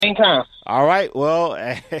same time. All right, well,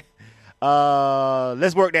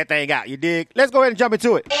 let's work that thing out. You dig? Let's go ahead and jump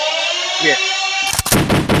into it. Yeah.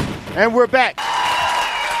 And we're back.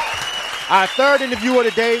 Our third interview of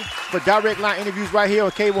the day for Direct Line interviews right here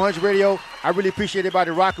on K100 Radio. I really appreciate everybody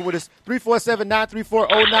rocking with us.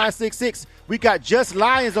 347-934-0966. We got JUS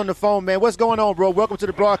LYONS on the phone, man. What's going on, bro? Welcome to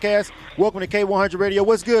the broadcast. Welcome to K100 Radio.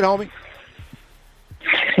 What's good, homie?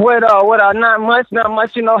 What not much,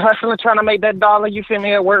 hustling, trying to make that dollar, you feel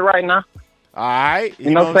me, at work right now. All right.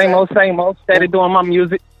 Same old, steady doing my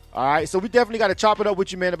music. All right, so we definitely got to chop it up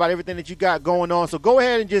with you, man, about everything that you got going on. So go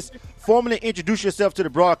ahead and just formally introduce yourself to the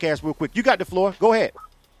broadcast real quick. You got the floor. Go ahead.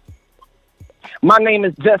 My name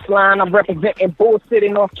is JUS LYONS. I'm representing Bull City,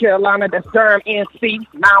 North Carolina. That's Durham, NC,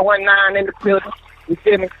 919 in the building. You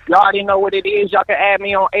feel me? Y'all already know what it is. Y'all can add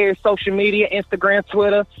me on every social media, Instagram,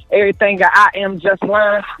 Twitter, everything. I am JUS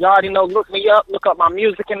LYONS. Y'all already know. Look me up. Look up my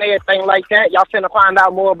music and everything like that. Y'all finna find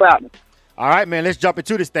out more about me. All right, man. Let's jump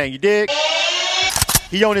into this thing. You dig?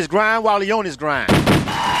 He on his grind while he on his grind. It's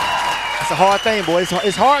a hard thing, boy.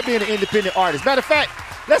 It's hard being an independent artist. Matter of fact,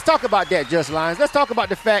 let's talk about that, JUS LYONS. Let's talk about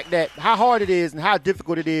the fact that how hard it is and how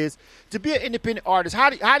difficult it is to be an independent artist. How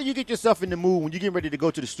do you get yourself in the mood when you get ready to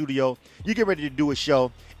go to the studio, you get ready to do a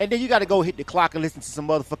show, and then you got to go hit the clock and listen to some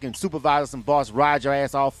motherfucking supervisor, some boss ride your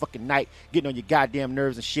ass all fucking night, getting on your goddamn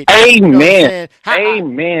nerves and shit. Amen. You know what I'm saying?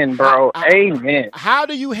 Amen, bro. Amen. How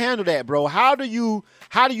do you handle that, bro? How do you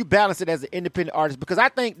balance it as an independent artist? Because I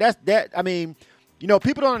think people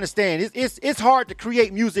don't understand. It's hard to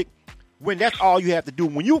create music when that's all you have to do.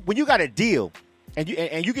 When you got a deal and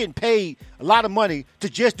you getting paid a lot of money to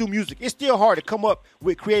just do music, it's still hard to come up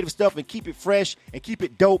with creative stuff and keep it fresh and keep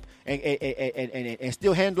it dope and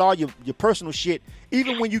still handle all your personal shit,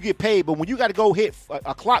 even when you get paid. But when you got to go hit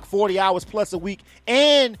a clock 40 hours plus a week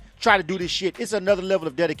and try to do this shit, it's another level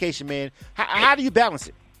of dedication, man. How do you balance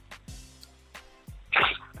it?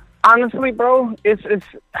 Honestly, bro, it's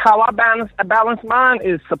how I balance mine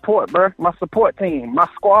is support, bro. My support team, my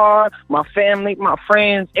squad, my family, my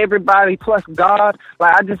friends, everybody plus God.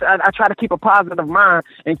 Like I try to keep a positive mind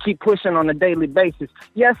and keep pushing on a daily basis.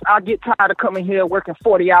 Yes, I get tired of coming here working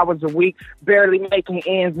 40 hours a week, barely making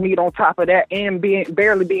ends meet on top of that, and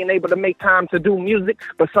barely being able to make time to do music.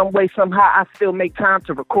 But some way, somehow, I still make time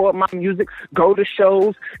to record my music, go to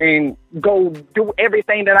shows, and go do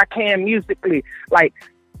everything that I can musically. Like,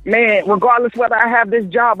 man, regardless whether I have this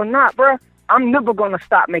job or not, bro, I'm never going to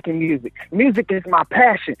stop making music. Music is my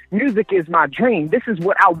passion. Music is my dream. This is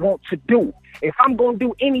what I want to do. If I'm going to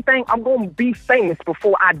do anything, I'm going to be famous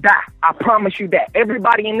before I die. I promise you that.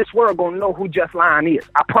 Everybody in this world going to know who JUS LYONS is.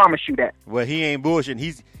 I promise you that. Well, he ain't bullshitting.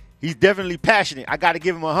 He's definitely passionate. I got to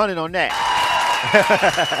give him 100 on that.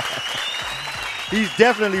 He's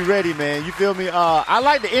definitely ready, man. You feel me? I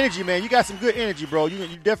like the energy, man. You got some good energy, bro. You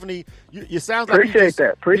definitely. You sounds like appreciate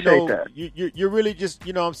that. You're really just.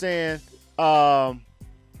 You know what I'm saying?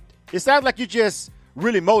 It sounds like you're just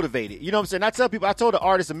really motivated. You know what I'm saying? I tell people. I told the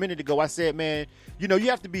artist a minute ago. I said, man, you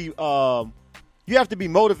have to be. You have to be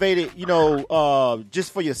motivated.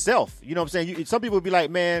 Just for yourself. You know what I'm saying? Some people be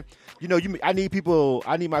like, man. I need people,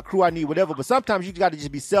 I need my crew, I need whatever. But sometimes you got to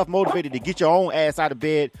just be self-motivated to get your own ass out of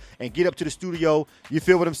bed and get up to the studio. You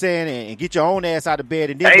feel what I'm saying? And get your own ass out of bed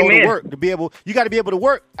and then go to work. You got to be able to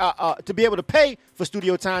work to be able to pay for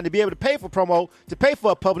studio time, to be able to pay for promo, to pay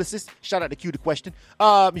for a publicist. Shout out to Q the question. You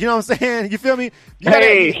know what I'm saying? You feel me?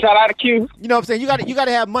 Shout out to Q. You know what I'm saying? You got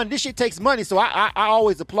to have money. This shit takes money. So I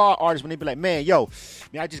always applaud artists when they be like, man, I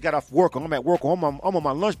just got off work. I'm at work. I'm on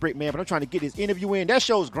my lunch break, man. But I'm trying to get this interview in. That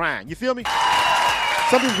show's grind. You feel me?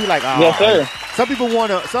 Some people be like, oh, yes, sir. Some people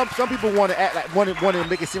wanna act like want to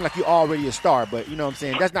make it seem like you're already a star, but you know what I'm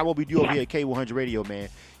saying? That's not what we do over here at K100 Radio, man.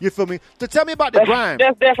 You feel me? So tell me about the grind.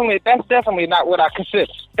 That's definitely not what I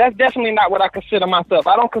consider. That's definitely not what I consider myself.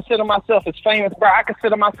 I don't consider myself as famous, bro. I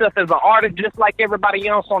consider myself as an artist, just like everybody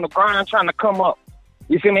else on the grind, trying to come up.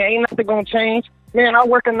 You feel me? Ain't nothing gonna change. Man, I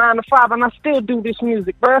work a 9 to 5 and I still do this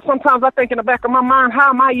music, bro. Sometimes I think in the back of my mind, how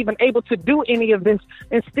am I even able to do any of this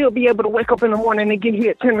and still be able to wake up in the morning and get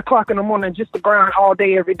here at 10 o'clock in the morning just to grind all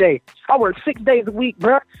day, every day? I work 6 days a week,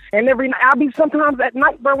 bro. And every night, I'll be sometimes at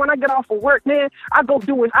night, bro, when I get off of work, man, I go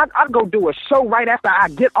do a show right after I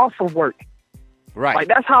get off of work. Right. Like,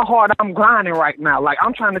 that's how hard I'm grinding right now. Like,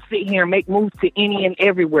 I'm trying to sit here and make moves to any and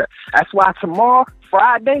everywhere. That's why tomorrow,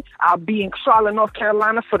 Friday, I'll be in Charlotte, North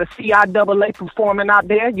Carolina for the CIAA performing out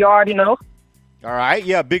there. You already know. All right.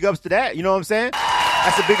 Yeah, big ups to that. You know what I'm saying?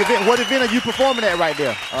 That's a big event. What event are you performing at right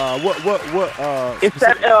there? It's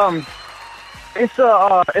at It's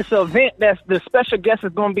an event that's the special guest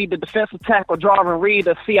is going to be the defensive tackle Jarvin Reed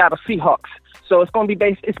of Seattle Seahawks. So it's going to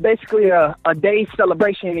be it's basically a day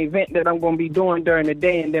celebration event that I'm going to be doing during the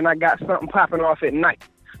day, and then I got something popping off at night.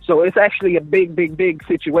 So it's actually a big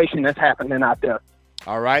situation that's happening out there.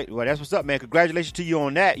 All right. Well, that's what's up, man. Congratulations to you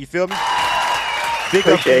on that. You feel me? Big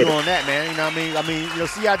up to you on that, man. You know what I mean?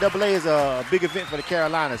 CIAA is a big event for the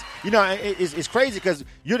Carolinas. You know, it's crazy because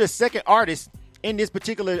you're the second artist in this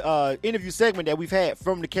particular interview segment that we've had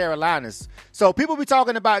from the Carolinas. So people be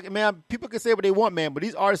talking about, man, people can say what they want, man, but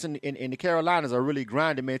these artists in the Carolinas are really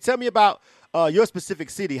grinding, man. Tell me about your specific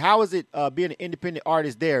city. How is it being an independent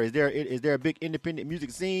artist there? Is there a big independent music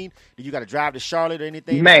scene? Do you got to drive to Charlotte or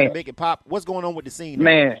anything to make it pop? What's going on with the scene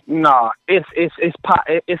there? Man, nah, it's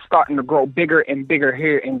starting to grow bigger and bigger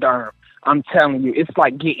here in Durham. I'm telling you, it's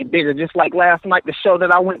like getting bigger. Just like last night, the show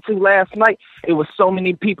that I went to last night, it was so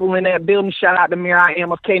many people in that building. Shout out to Mir I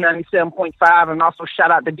Am of K97.5, and also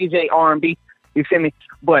shout out to DJ R&B. You feel me?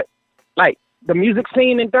 But like the music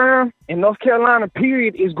scene in Durham and North Carolina,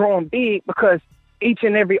 period, is growing big because each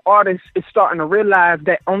and every artist is starting to realize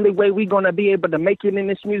that only way we're going to be able to make it in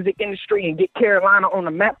this music industry and get Carolina on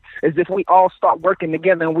the map is if we all start working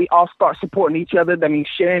together and we all start supporting each other. That means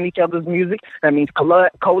sharing each other's music. That means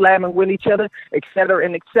collabing with each other, et cetera,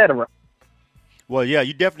 and et cetera. Well, yeah,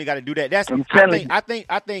 you definitely got to do that. I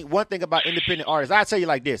think one thing about independent artists, I'll tell you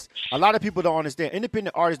like this. A lot of people don't understand.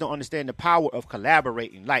 Independent artists don't understand the power of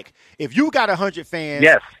collaborating. Like, if you got 100 fans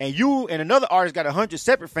and you and another artist got 100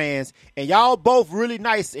 separate fans and y'all both really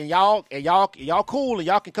nice and y'all cool and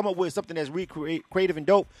y'all can come up with something that's really creative and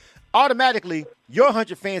dope, automatically your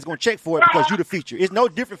 100 fans going to check for it because you the feature. It's no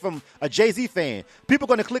different from a Jay-Z fan. People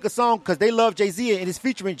going to click a song because they love Jay-Z and it's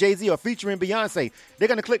featuring Jay-Z or featuring Beyonce. They're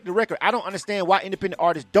going to click the record. I don't understand why independent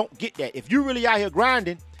artists don't get that. If you really out here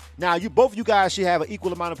grinding, now both of you guys should have an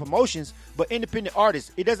equal amount of promotions, but independent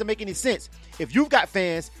artists, it doesn't make any sense. If you've got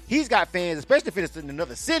fans, he's got fans, especially if it's in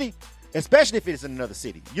another city. You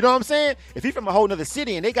know what I'm saying? If he's from a whole other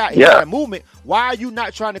city and he got a movement, why are you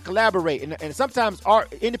not trying to collaborate? And sometimes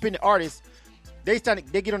independent artists, they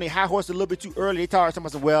get on their high horse a little bit too early. They talk to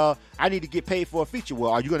somebody, well, I need to get paid for a feature. Well,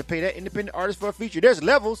 are you going to pay that independent artist for a feature? There's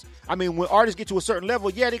levels. I mean, when artists get to a certain level,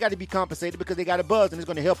 they got to be compensated because they got a buzz, and it's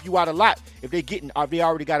going to help you out a lot if they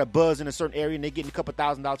already got a buzz in a certain area and they're getting a couple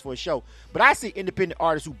 $1,000s for a show. But I see independent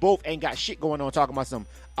artists who both ain't got shit going on talking about some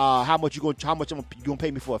how much you gonna pay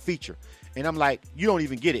me for a feature, and I'm like, you don't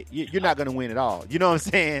even get it. You're not gonna win at all. You know what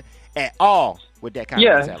I'm saying? At all with that kind of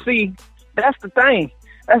mentality. See, that's the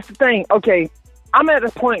thing. Okay. I'm at a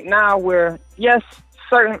point now where, yes,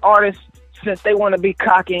 certain artists, since they want to be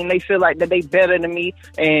cocky and they feel like that they better than me,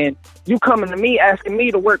 and you coming to me asking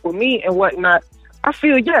me to work with me and whatnot, I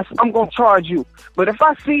feel, yes, I'm going to charge you. But if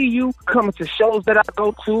I see you coming to shows that I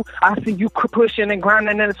go to, I see you pushing and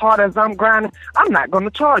grinding as hard as I'm grinding, I'm not going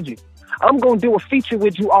to charge you. I'm going to do a feature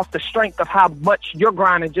with you off the strength of how much you're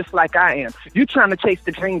grinding just like I am. You trying to chase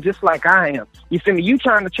the dream just like I am. You feel me? You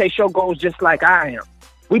trying to chase your goals just like I am.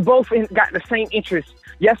 We both got the same interests.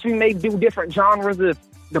 Yes, we may do different genres of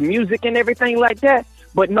the music and everything like that,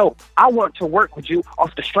 but no, I want to work with you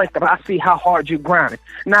off the strength of I see how hard you grinding.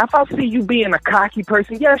 Now, if I see you being a cocky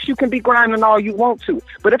person, yes, you can be grinding all you want to,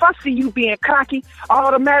 but if I see you being cocky,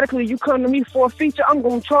 automatically you come to me for a feature, I'm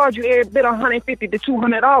going to charge you every bit $150 to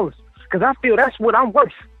 $200 because I feel that's what I'm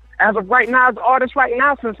worth. As of right now, as an artist right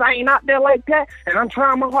now, since I ain't out there like that, and I'm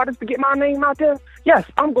trying my hardest to get my name out there, yes,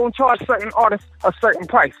 I'm going to charge certain artists a certain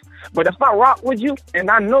price. But if I rock with you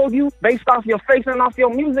and I know you based off your face and off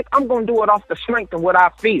your music, I'm going to do it off the strength of what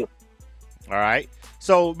I feel. All right.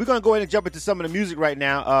 So we're going to go ahead and jump into some of the music right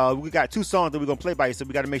now. We got 2 songs that we're going to play by you, so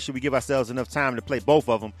we got to make sure we give ourselves enough time to play both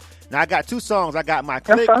of them. Now, I got 2 songs. I got My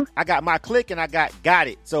Click, and I got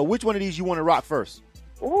It. So which one of these you want to rock first?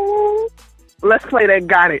 Ooh. Let's play that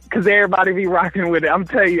Got It, because everybody be rocking with it. I'm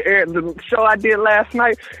telling you, the show I did last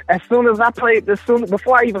night, as soon as I played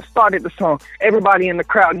before I even started the song, everybody in the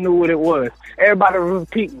crowd knew what it was. Everybody was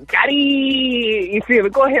repeating, Got It! You feel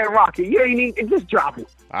it? Go ahead and rock it. You ain't need just drop it.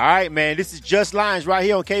 All right, man. This is Just Lions right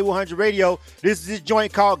here on K100 Radio. This is this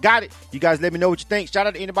joint called Got It. You guys let me know what you think. Shout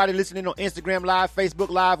out to anybody listening on Instagram Live, Facebook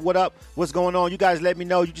Live. What up? What's going on? You guys let me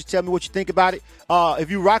know. You just tell me what you think about it. If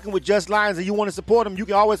you're rocking with Just Lions and you want to support them, you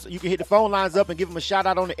can hit the phone lines up and give them a shout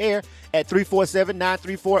out on the air at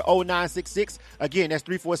 347-934-0966. Again, that's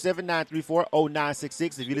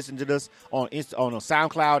 347-934-0966. If you listen to this on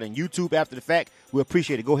SoundCloud and YouTube after the fact, we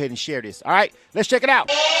appreciate it. Go ahead and share this. All right, let's check it out.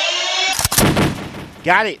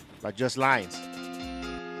 Got It by Just Lions.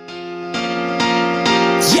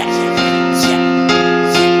 Yeah.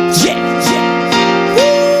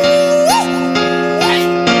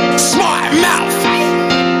 Smart mouth.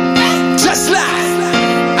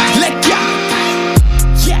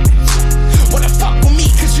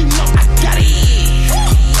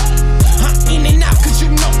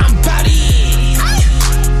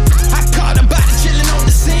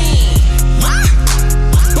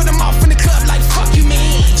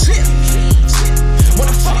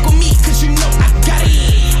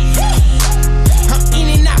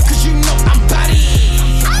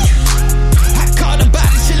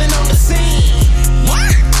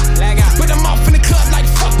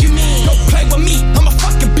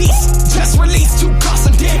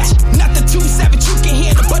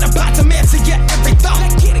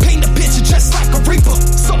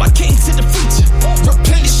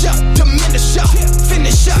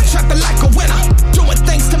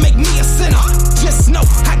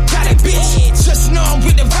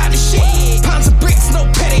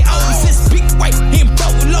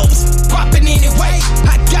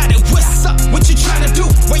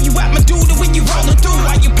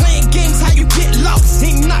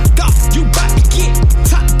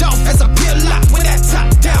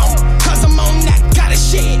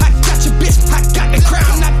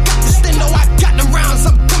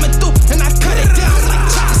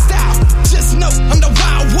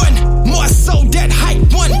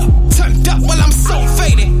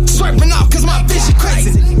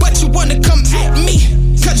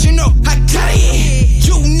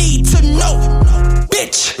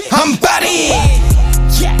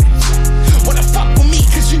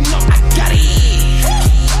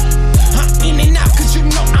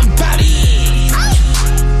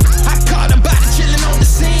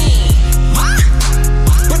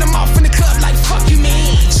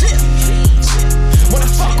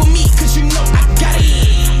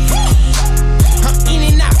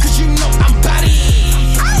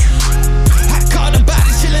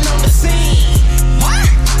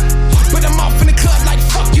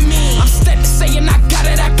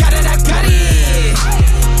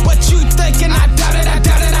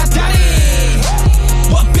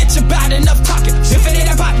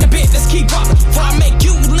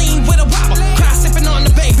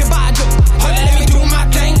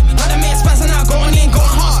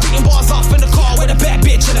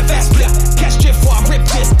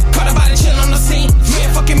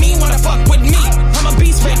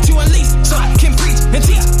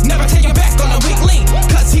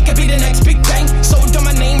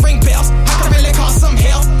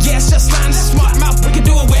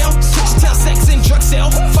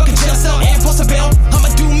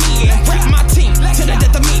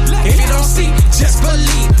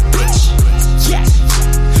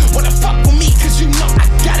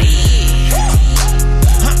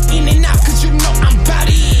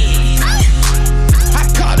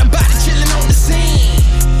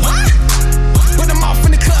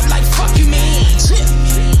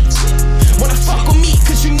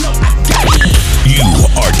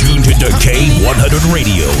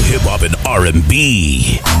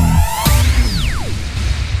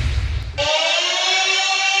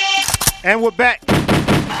 And we're back.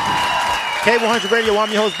 K100 Radio,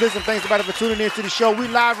 I'm your host, Bliss, and thanks everybody for tuning in to the show. We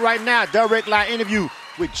live right now, direct live interview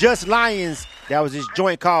with JUS LYONS. That was his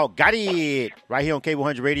joint called Got It, right here on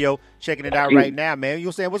K100 Radio. Checking it out right now, man. You know what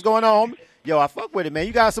I'm saying? What's going on? Yo, I fuck with it, man.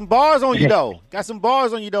 You got some bars on you, though. Got some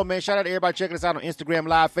bars on you, though, man. Shout out to everybody checking us out on Instagram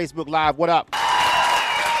Live, Facebook Live. What up?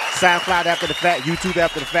 SoundCloud after the fact, YouTube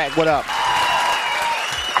after the fact. What up?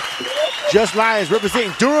 JUS LYONS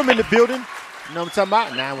representing Durham in the building. You know what I'm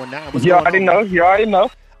talking about? 919. What's you going already on, know. man? You already know.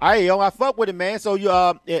 All right, yo, I fuck with it, man. So you,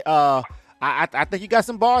 I think you got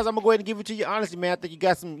some bars. I'm gonna go ahead and give it to you honestly, man. I think you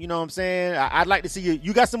got some. You know what I'm saying? I'd like to see you.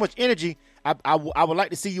 You got so much energy. I would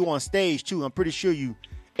like to see you on stage too. I'm pretty sure you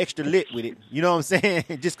extra lit with it. You know what I'm saying?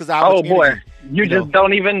 Just because I. Oh boy, you just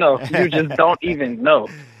don't even know. You just don't even know.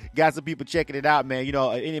 Got some people checking it out, man. You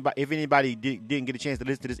know, if anybody didn't get a chance to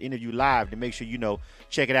listen to this interview live, then make sure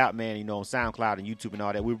check it out, man. You know, on SoundCloud and YouTube and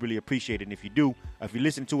all that. We really appreciate it. And if you do, if you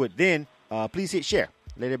listen to it, then please hit share.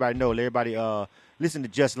 Let everybody know. Let everybody listen to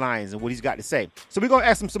JUS LYONS and what he's got to say. So we're gonna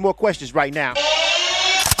ask him some more questions right now.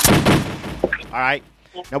 All right.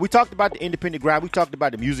 Now we talked about the independent grind. We talked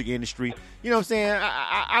about the music industry. You know what I'm saying?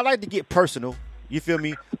 I like to get personal. You feel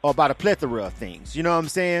me? About a plethora of things. You know what I'm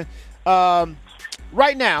saying?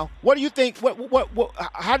 Right now, what do you think? What?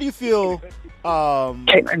 How do you feel?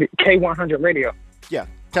 K100 Radio. Yeah,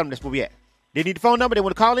 tell them that's where we at. They need the phone number. They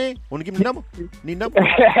want to call in. Want to give them the number? Need the number?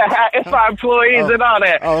 It's my employees and all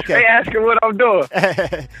that. Oh, okay. They asking what I'm doing.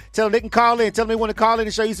 Tell them they can call in. Tell them they want to call in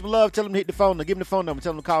and show you some love. Tell them to hit the phone. Give them the phone number.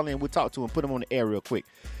 Tell them to call in. We'll talk to them. Put them on the air real quick.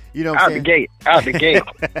 You know what I'm saying? Out the gate.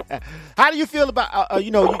 How do you feel about?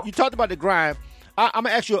 You talked about the grind. I'm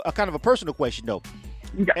gonna ask you a kind of a personal question though.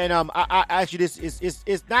 And I ask you this: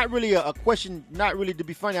 it's not really a question, not really to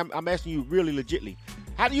be funny. I'm asking you really legitly.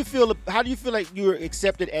 How do you feel? How do you feel like you're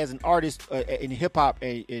accepted as an artist in hip hop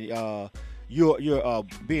and you're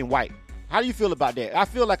being white? How do you feel about that? I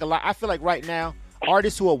feel like right now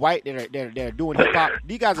artists who are white that are doing hip hop,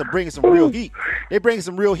 these guys are bringing some real heat. They're bringing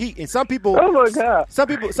some real heat, and some people. Oh my God! Some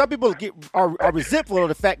people are resentful of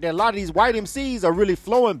the fact that a lot of these white MCs are really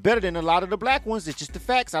flowing better than a lot of the black ones. It's just the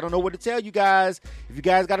facts. I don't know what to tell you guys. If you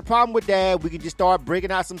guys got a problem with that, we can just start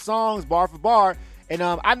breaking out some songs bar for bar. And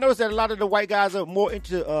I noticed that a lot of the white guys are more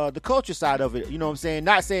into the culture side of it. You know what I'm saying?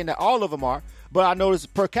 Not saying that all of them are, but I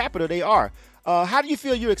noticed per capita they are. How do you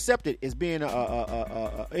feel you're accepted as being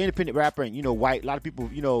a independent rapper and, white? A lot of people,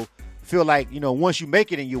 feel like, once you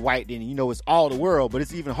make it and you're white, then, it's all the world. But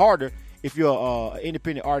it's even harder if you're an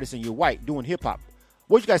independent artist and you're white doing hip hop.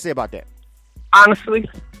 What you guys say about that? Honestly,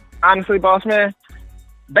 boss man,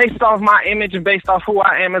 based off my image and based off who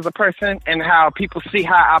I am as a person and how people see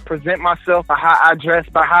how I present myself, by how I dress,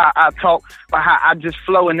 by how I talk, by how I just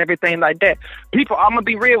flow and everything like that. People, I'm going to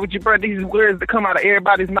be real with you, bro. These words that come out of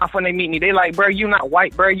everybody's mouth when they meet me, they like, bro, you not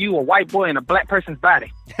white, bro. You a white boy in a black person's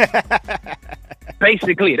body.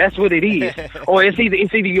 Basically, that's what it is. Or it's either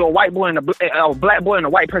you're a white boy in a black boy in a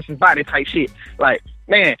white person's body type shit. Like,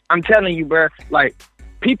 man, I'm telling you, bro, like,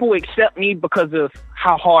 people accept me because of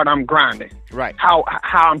how hard I'm grinding. Right. How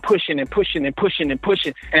I'm pushing and pushing and pushing and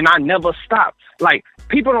pushing, and I never stop. Like,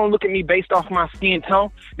 people don't look at me based off my skin tone.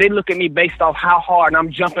 They look at me based off how hard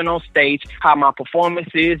I'm jumping on stage, how my performance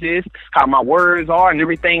is, how my words are, and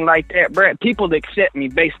everything like that, bruh. People accept me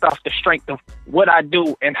based off the strength of what I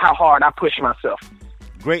do and how hard I push myself.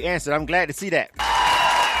 Great answer. I'm glad to see that.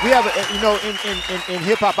 We have, in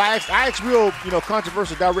hip hop, I ask real,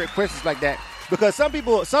 controversial, direct questions like that. Because some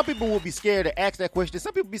people will be scared to ask that question.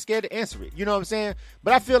 Some people be scared to answer it. You know what I'm saying?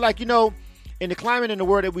 But I feel like, in the climate and the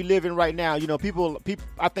world that we live in right now, people,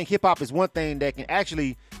 I think hip hop is one thing that can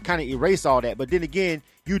actually kind of erase all that. But then again,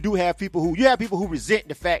 you have people who resent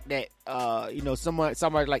the fact that,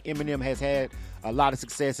 somebody like Eminem has had a lot of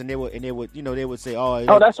success, and they would say,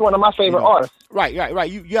 oh, that's one of my favorite artists. Right.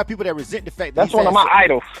 You have people that resent the fact that that's one of my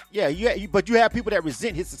idols. Yeah, but you have people that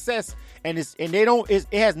resent his success, and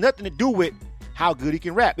it has nothing to do with how good he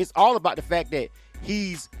can rap. It's all about the fact that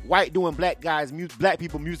he's white doing black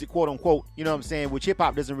people music, quote unquote. You know what I'm saying? Which hip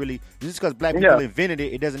hop doesn't really, just because black people invented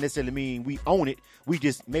it, it doesn't necessarily mean we own it. We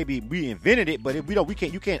just maybe we invented it, but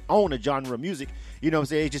you can't own a genre of music. You know what I'm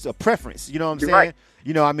saying? It's just a preference. You know what I'm saying? Right.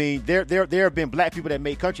 I mean, there have been black people that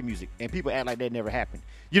made country music, and people act like that never happened.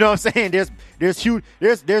 You know what I'm saying?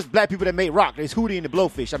 There's black people that made rock. There's Hootie and the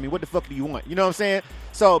Blowfish. I mean, what the fuck do you want? You know what I'm saying?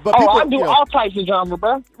 So, but people, I do all types of genre,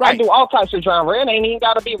 bro. Right. I do all types of genre. It ain't even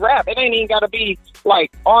got to be rap. It ain't even got to be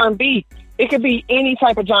like R&B. It could be any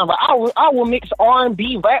type of genre. I will mix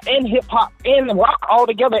R&B, rap, and hip hop and rock all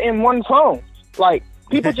together in one song. Like,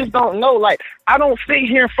 people just don't know. Like, I don't sit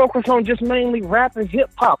here and focus on just mainly rap and hip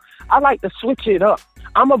hop. I like to switch it up.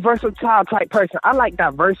 I'm a versatile type person. I like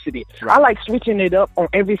diversity. Right. I like switching it up on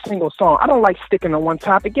every single song. I don't like sticking to one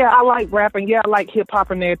topic. Yeah, I like rapping. Yeah, I like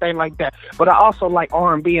hip-hop and everything like that. But I also like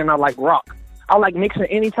R&B and I like rock. I like mixing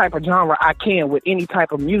any type of genre I can with any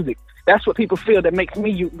type of music. That's what people feel that makes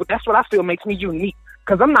me that's what I feel makes me unique.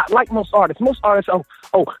 Because I'm not like most artists. Most artists, I'm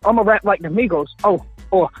going to rap like the Migos.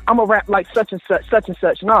 Or I'm going to rap like such and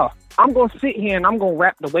such. No, I'm going to sit here and I'm going to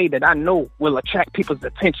rap the way that I know will attract people's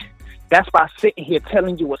attention. That's by sitting here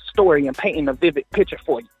telling you a story and painting a vivid picture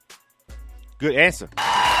for you. Good answer.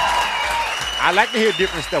 I like to hear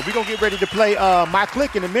different stuff. We're going to get ready to play My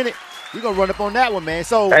Click in a minute. We're going to run up on that one, man.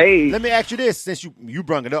 So Let me ask you this. Since you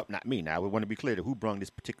brung it up, not me now. We want to be clear to who brung this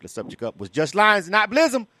particular subject up. Was Just Lions, not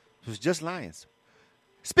Blizzum. It was Just Lions.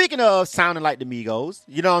 Speaking of sounding like the Migos,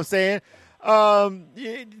 you know what I'm saying?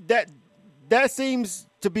 That seems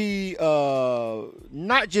to be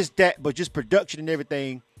not just that, but just production and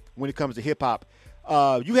everything when it comes to hip hop.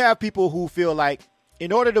 You have people who feel like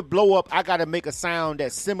in order to blow up, I got to make a sound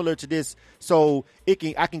that's similar to this, so I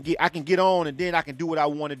can get on and then I can do what I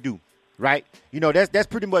want to do. Right? You know, that's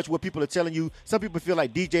pretty much what people are telling you. Some people feel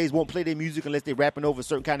like DJs won't play their music unless they're rapping over a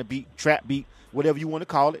certain kind of beat, trap beat, whatever you want to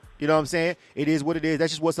call it. You know what I'm saying? It is what it is.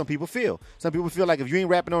 That's just what some people feel. Some people feel like if you ain't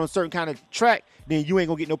rapping on a certain kind of track, then you ain't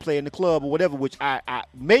going to get no play in the club or whatever, which I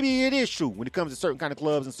maybe it is true when it comes to certain kind of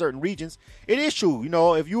clubs in certain regions. It is true. You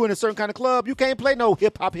know, if you in a certain kind of club, you can't play no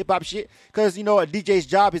hip-hop shit because, you know, a DJ's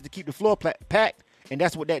job is to keep the floor packed, and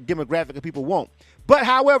that's what that demographic of people want. But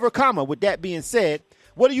however, with that being said,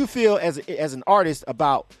 what do you feel as an artist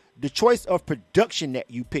about the choice of production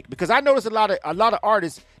that you pick? Because I notice a lot of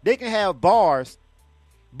artists, they can have bars,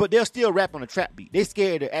 but they'll still rap on a trap beat. They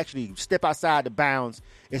scared to actually step outside the bounds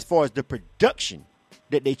as far as the production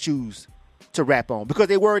that they choose to rap on because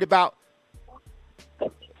they're worried about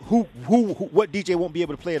what DJ won't be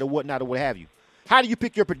able to play it or whatnot or what have you. How do you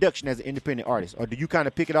pick your production as an independent artist, or do you kind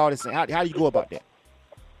of pick it all this? How do you go about that?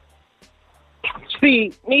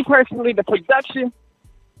 See, me personally, the production,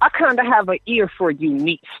 I kind of have an ear for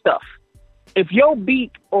unique stuff. If your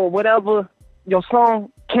beat or whatever, your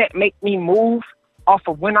song can't make me move off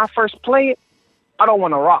of when I first play it, I don't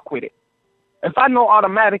want to rock with it. If I know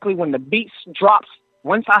automatically when the beat drops,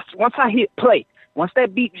 once I hit play, once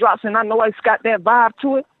that beat drops and I know it's got that vibe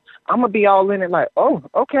to it, I'm going to be all in it like, oh,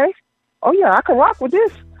 okay. Oh, yeah, I can rock with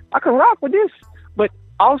this. But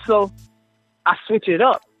also, I switch it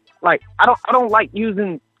up. Like, I don't like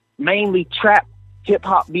using mainly trap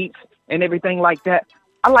hip-hop beats and everything like that.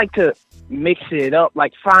 I like to mix it up,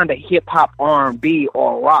 like find a hip-hop R&B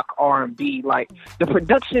or rock R&B. Like, the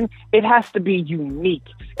production, it has to be unique.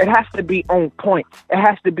 It has to be on point. It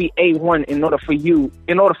has to be A1 in order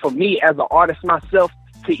for me as an artist myself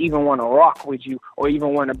to even want to rock with you or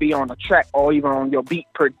even want to be on a track or even on your beat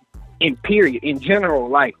in general.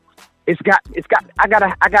 Like,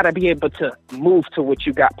 I gotta be able to move to what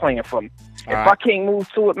you got playing for me. If I can't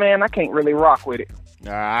move to it, man, I can't really rock with it.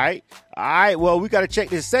 All right. Well, we got to check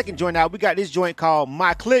this second joint out. We got this joint called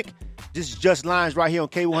My Click. This is Just Lions right here on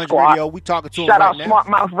K100 Radio. We talking to him right now. Shout out Smart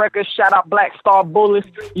Mouth Records. Shout out Black Star Bullets.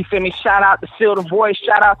 You feel me? Shout out the Silver Voice.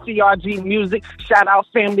 Shout out CRG Music. Shout out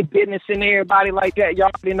Family Business and everybody like that. Y'all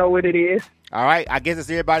already know what it is. All right. I guess it's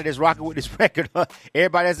everybody that's rocking with this record.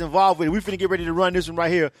 Everybody that's involved with it. We finna get ready to run this one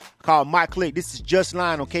right here called My Click. This is Just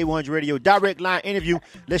Line on K100 Radio. Direct line interview.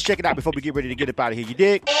 Let's check it out before we get ready to get up out of here. You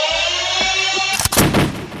dig?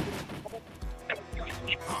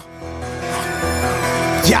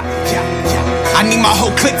 Yeah. I need my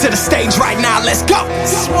whole clique to the stage right now. Let's go.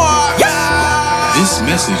 Smart. Yeah. This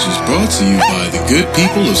message is brought to you by the good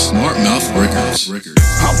people of Smart Mouth Records.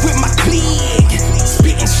 I'm with my clique,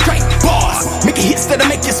 spitting straight bars, making hits that'll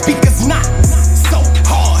make your speakers not so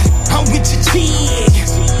hard. I'm with your chick,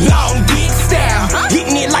 long dick style,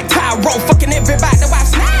 hitting it like Tyro, fucking everybody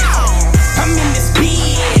watch now. I'm in this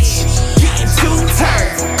bitch, getting too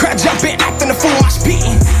turned, crowd jumping, acting a fool, I'm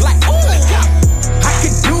spitting like ooh. I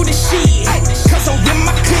could do this shit, cause I'm with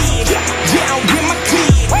my clique. Yeah, I'm with my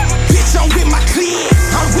clique. Bitch, I'm with my clique.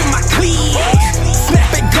 I'm with my clique.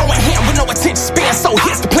 Snap it, going ham with no attention span. So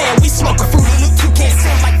here's the plan. We smoke a Fruity Loop, you can't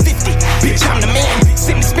sound like 50. Bitch, I'm the man.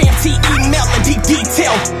 Send me spam, email, and deep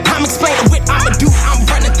detail. I'm explaining what I'ma do. I'm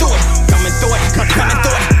running through it. Coming through it.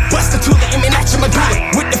 Bust the tool, aiming at your medulla.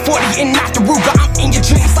 With the 40 and not the Ruger. I'm in your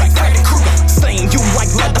dreams like Freddy Krueger. Slaying you like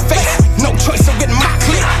Leatherface. No choice, so with my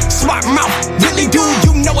clique. Smart mouth, really do,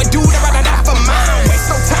 you know I do the right out for mine.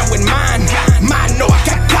 Waste no time with mine. Mine know I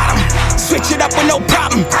got 'em. Switch it up with no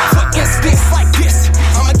problem. For instance, like this.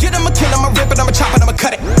 I'ma get him, I'ma kill him, I'ma rip it, I'ma chop it, I'ma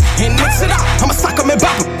cut it. And mix it up, I'ma sock him and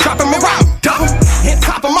bop him. Drop him and rob him, dump him, and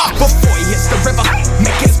top him off before he hits the river.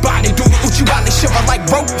 Make his body do the Uchi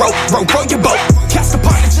row your boat. Cast the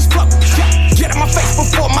partner, just float. Get in my face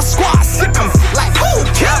before my squad sip 'em. Like, ooh,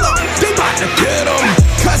 kill 'em. They bout to get 'em.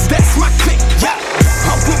 Cause that's my clique, yeah.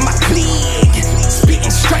 I'm with my clique.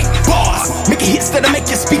 Spitting straight bars. Making hits that'll make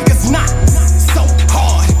your speakers not so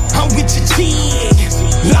hard. I'm with your chick.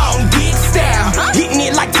 Long dick style. Hitting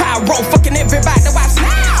it like Tyrone. Fucking everybody watch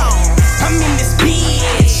now. I'm in this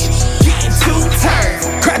bitch. Getting too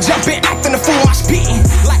turned. Crowd jumping, acting a fool. I'm spitting.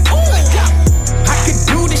 Like, ooh, I could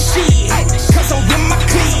do this shit. Cause I'm with my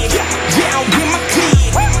clique. Yeah, I'm with my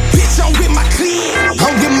clique. Bitch, I'm with my clique.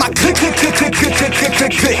 I'm with my clique.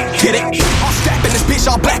 Get it? I'm strapping this bitch,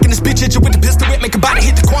 all black in this bitch. Hit you with the pistol whip, make a body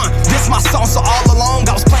hit the quan. This my song, so all along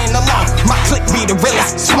I was playing along. My clique be the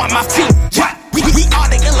realest. Smart my team. Yeah, we are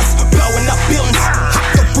the illest. Blowing up buildings.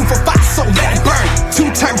 Hot the roof of fire, so let it burn.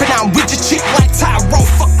 Two turn, but I'm with your chick like Tyrone.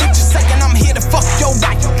 Fuck what you saying, I'm here to fuck your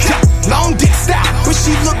wife. Yeah, long dick style, but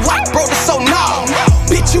she look like bro, that's so no.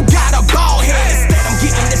 Bitch, you got a bald head. Instead, I'm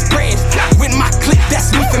getting this bread. With my clique, that's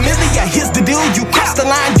me familiar. Here's the deal, you cross the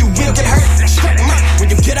line, you will get hurt. When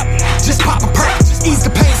you get up, just pop a perk. Ease the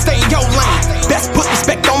pain, stay in your lane. Best put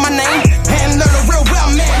respect on my name. And learn a real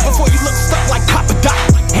man before you look stuck like Papa Doc.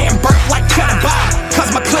 Hand burnt like cheddar bar. Cause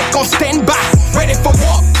my clique gon' stand by. Ready for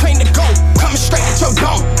war, train to go. Coming straight at your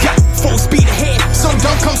dome. Got full speed ahead, so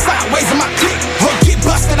don't come sideways in my clique. Or get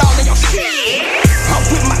busted all in your shit. I'm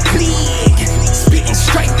with my clique. Spitting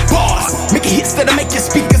straight bars. Making hits that'll make your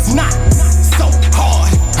speakers not so hard.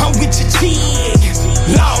 I'm with your chick.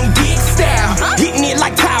 Long dick style. Hitting it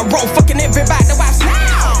like Tyrone. Fucking everybody watch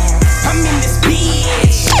now. I'm in this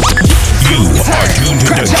bitch. You are tuned to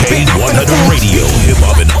K100 Radio, hip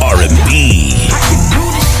hop and R&B. I can do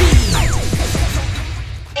this shit.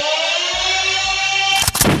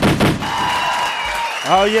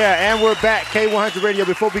 Oh yeah, and we're back, K100 Radio.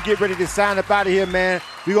 Before we get ready to sign up out of here, man,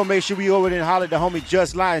 we gonna make sure we over there and holler at the homie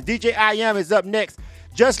Just Lions. DJ I Am is up next.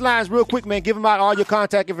 Just Lions, real quick, man. Give them out all your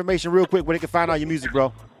contact information real quick where they can find all your music,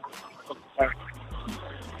 bro.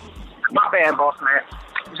 My bad, boss man.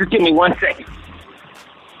 Just give me 1 second.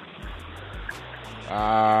 All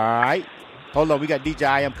right. Hold on, we got DJ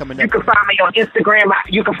I Am coming up. You can find me on Instagram.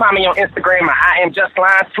 You can find me on Instagram. I Am Just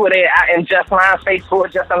Lions. Twitter, I Am Just Lions.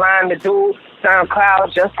 Facebook, Just a Line to do.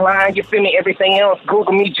 SoundCloud, Just Line. You feel me? Everything else,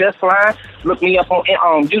 Google me, Just Line. Look me up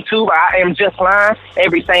on YouTube. I Am Just Line.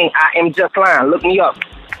 Everything, I Am Just Line. Look me up.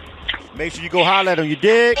 Make sure you go holler at them. You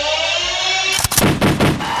dig?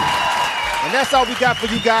 And that's all we got for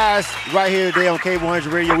you guys right here today on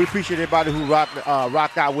K100 Radio. We appreciate everybody who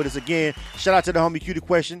rocked out with us again. Shout out to the homie Q The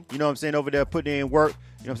Question. You know what I'm saying? Over there putting in work.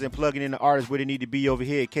 You know what I'm saying? Plugging in the artists where they need to be over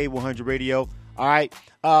here at K100 Radio. All right.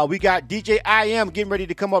 We got DJ I Am getting ready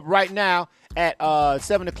to come up right now at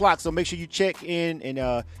 7 o'clock. So make sure you check in.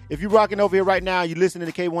 And if you're rocking over here right now, you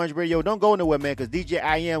listening to K100 Radio, don't go nowhere, man, because DJ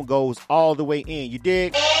I Am goes all the way in. You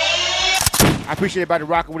dig? I appreciate everybody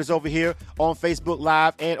rocking with us over here on Facebook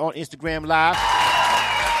Live and on Instagram Live.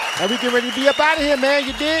 And we getting ready to be up out of here, man.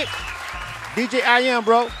 You dig? DJ I Am,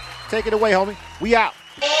 bro. Take it away, homie. We out.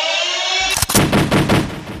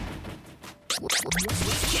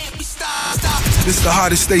 This is the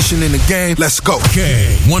hottest station in the game. Let's go.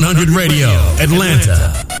 K100 Radio,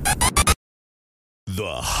 Atlanta. The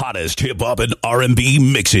hottest hip-hop and R&B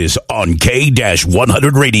mixes on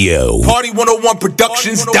K-100 Radio.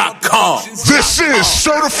 Party101productions.com. This is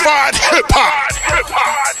certified hip-hop.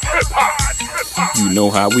 You know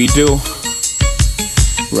how we do.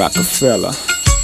 Rockefeller.